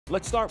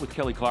Let's start with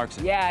Kelly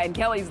Clarkson. Yeah, and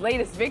Kelly's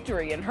latest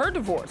victory in her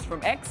divorce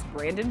from ex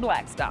Brandon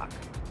Blackstock.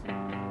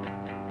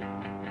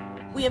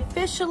 We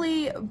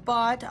officially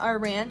bought our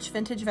ranch,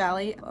 Vintage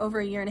Valley, over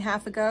a year and a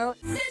half ago.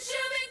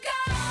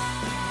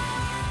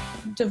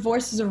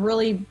 Divorce is a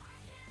really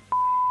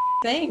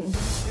thing.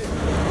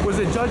 Was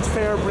the judge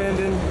fair,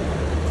 Brandon,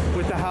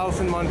 with the house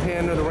in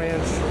Montana, the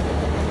ranch?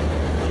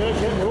 Judge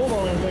hadn't ruled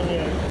on anything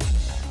yet.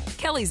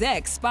 Kelly's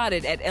ex,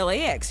 spotted at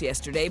LAX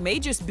yesterday, may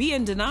just be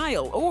in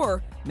denial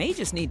or may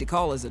just need to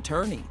call his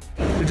attorney.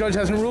 The judge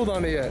hasn't ruled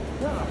on it yet.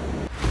 Yeah.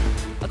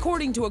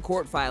 According to a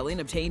court filing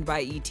obtained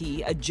by ET,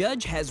 a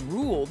judge has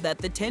ruled that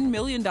the $10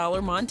 million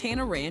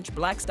Montana ranch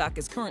Blackstock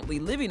is currently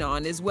living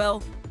on is,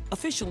 well,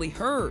 officially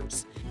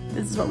hers.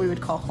 This is what we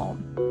would call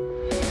home.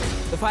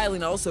 The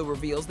filing also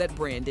reveals that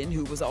Brandon,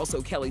 who was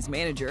also Kelly's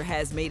manager,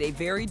 has made a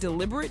very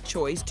deliberate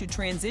choice to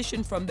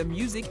transition from the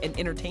music and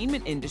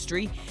entertainment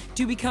industry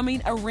to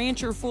becoming a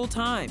rancher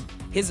full-time.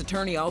 His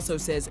attorney also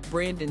says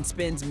Brandon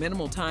spends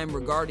minimal time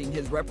regarding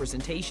his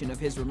representation of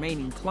his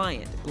remaining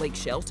client, Blake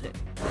Shelton.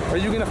 Are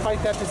you going to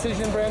fight that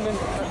decision, Brandon?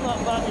 That's not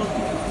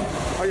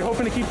fighting. Are you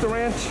hoping to keep the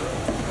ranch?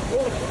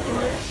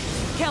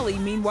 Kelly,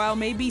 meanwhile,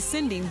 may be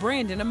sending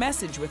Brandon a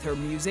message with her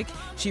music.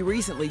 She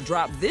recently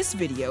dropped this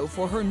video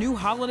for her new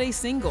holiday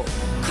single.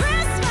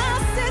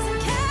 Christmas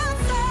isn't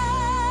canceled.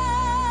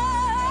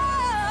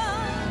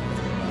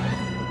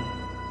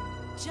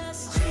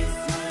 Just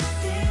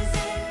Christmas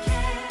isn't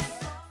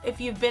canceled.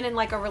 If you've been in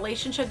like a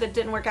relationship that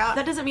didn't work out,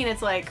 that doesn't mean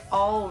it's like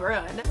all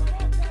ruined.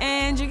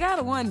 And you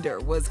gotta wonder,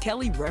 was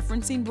Kelly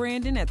referencing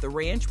Brandon at the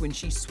ranch when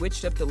she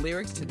switched up the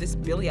lyrics to this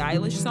Billie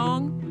Eilish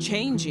song?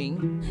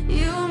 Changing.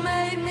 You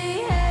made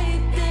me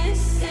hate this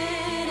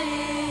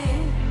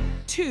city.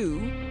 To.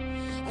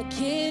 I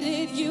get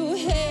it, you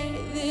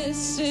hate this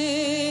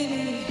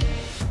city.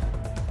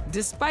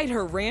 Despite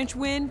her ranch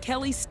win,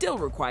 Kelly's still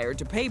required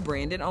to pay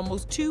Brandon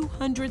almost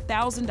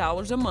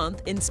 $200,000 a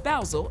month in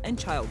spousal and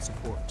child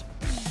support.